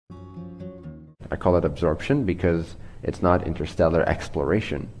I call it absorption because it's not interstellar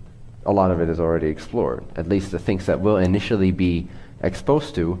exploration. A lot of it is already explored. At least the things that we'll initially be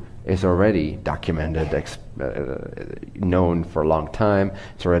exposed to is already documented, known for a long time.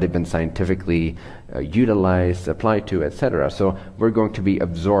 It's already been scientifically utilized, applied to, etc. So we're going to be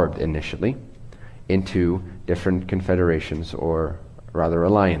absorbed initially into different confederations, or rather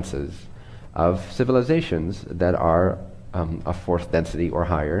alliances, of civilizations that are of fourth density or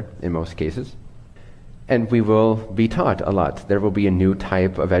higher in most cases. And we will be taught a lot. There will be a new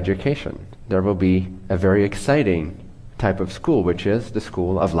type of education. There will be a very exciting type of school, which is the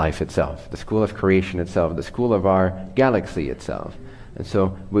school of life itself, the school of creation itself, the school of our galaxy itself. And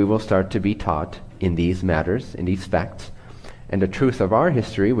so we will start to be taught in these matters, in these facts, and the truth of our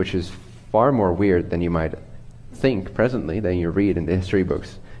history, which is far more weird than you might think presently, than you read in the history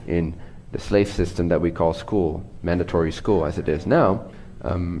books, in the slave system that we call school, mandatory school as it is now.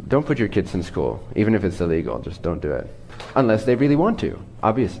 Don't put your kids in school, even if it's illegal. Just don't do it. Unless they really want to,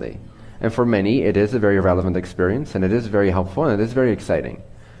 obviously. And for many, it is a very relevant experience, and it is very helpful, and it is very exciting.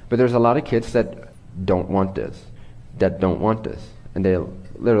 But there's a lot of kids that don't want this, and they'll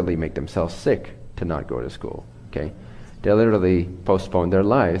literally make themselves sick to not go to school, okay? They'll literally postpone their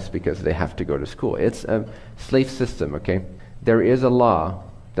lives because they have to go to school. It's a slave system, okay? There is a law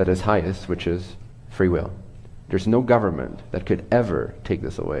that is highest, which is free will. There's no government that could ever take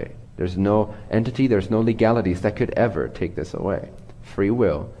this away. There's no entity, there's no legalities that could ever take this away. Free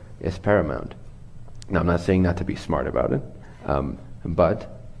will is paramount. Now, I'm not saying not to be smart about it, but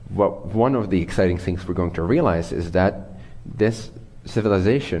one of the exciting things we're going to realize is that this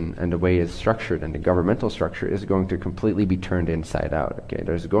civilization and the way it's structured and the governmental structure is going to completely be turned inside out. Okay,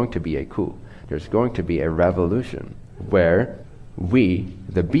 there's going to be a coup. There's going to be a revolution where we,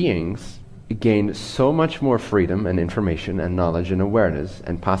 the beings, gain so much more freedom and information and knowledge and awareness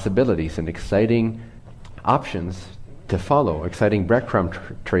and possibilities and exciting options to follow, exciting breadcrumb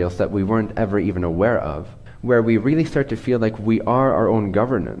trails that we weren't ever even aware of, where we really start to feel like we are our own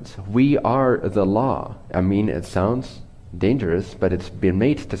governance. We are the law. I mean, it sounds dangerous, but it's been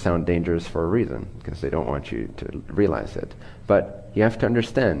made to sound dangerous for a reason, because they don't want you to realize it. But you have to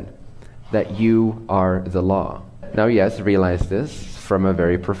understand that you are the law. Now, yes, realize this from a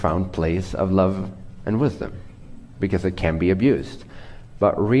very profound place of love and wisdom, because it can be abused.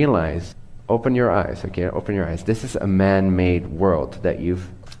 But realize, open your eyes, okay? Open your eyes. This is a man-made world that you've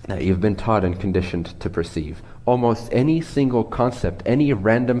been taught and conditioned to perceive. Almost any single concept, any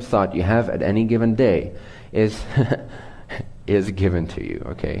random thought you have at any given day is is given to you,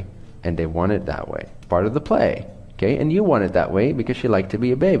 okay? And they want it that way. Part of the play, okay? And you want it that way because you like to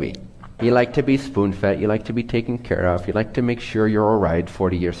be a baby. You like to be spoon-fed, you like to be taken care of, you like to make sure you're all right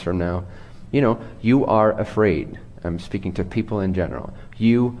 40 years from now. You know, you are afraid. I'm speaking to people in general.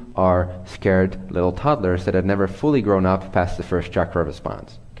 You are scared little toddlers that have never fully grown up past the first chakra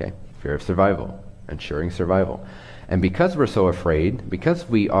response, okay? Fear of survival, ensuring survival. And because we're so afraid, because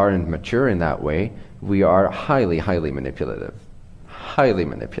we aren't mature in that way, we are highly, highly manipulative. Highly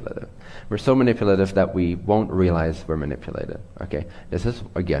manipulative. We're so manipulative that we won't realize we're manipulated, okay? This is,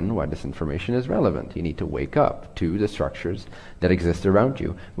 again, why this information is relevant. You need to wake up to the structures that exist around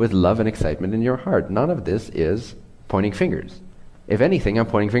you with love and excitement in your heart. None of this is pointing fingers. If anything, I'm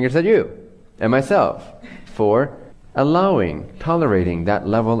pointing fingers at you and myself for allowing, tolerating that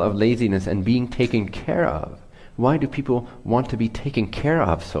level of laziness and being taken care of. Why do people want to be taken care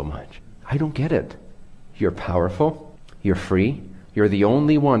of so much? I don't get it. You're powerful, you're free, you're the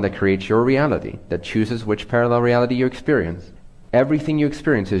only one that creates your reality, that chooses which parallel reality you experience. Everything you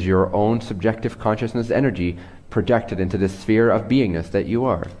experience is your own subjective consciousness energy projected into the sphere of beingness that you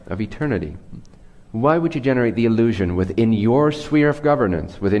are, of eternity. Why would you generate the illusion within your sphere of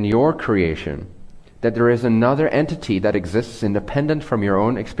governance, within your creation, that there is another entity that exists independent from your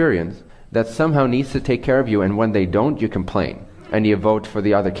own experience that somehow needs to take care of you, and when they don't, you complain and you vote for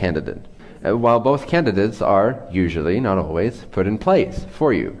the other candidate? While both candidates are usually, not always, put in place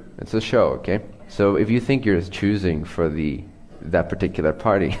for you. It's a show, okay? So if you think you're choosing for that particular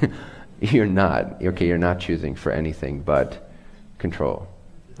party, you're not. Okay, you're not choosing for anything but control,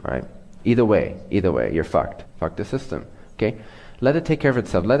 right? Either way, you're fucked. Fuck the system, okay? Let it take care of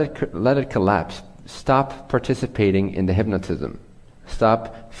itself. Let it collapse. Stop participating in the hypnotism.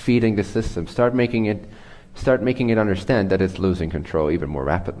 Stop feeding the system. Start making it understand that it's losing control even more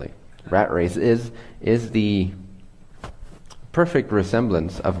rapidly. Rat race is the perfect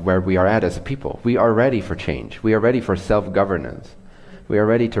resemblance of where we are at as a people. We are ready for change. We are ready for self-governance. We are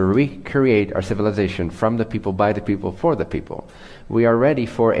ready to recreate our civilization from the people, by the people, for the people. We are ready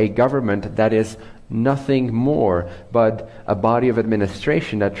for a government that is nothing more but a body of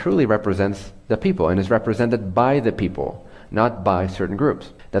administration that truly represents the people and is represented by the people, not by certain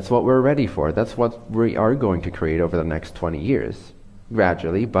groups. That's what we're ready for. That's what we are going to create over the next 20 years,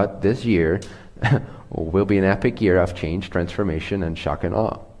 gradually, but this year will be an epic year of change, transformation, and shock and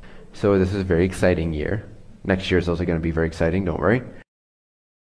awe. So this is a very exciting year. Next year is also going to be very exciting, don't worry.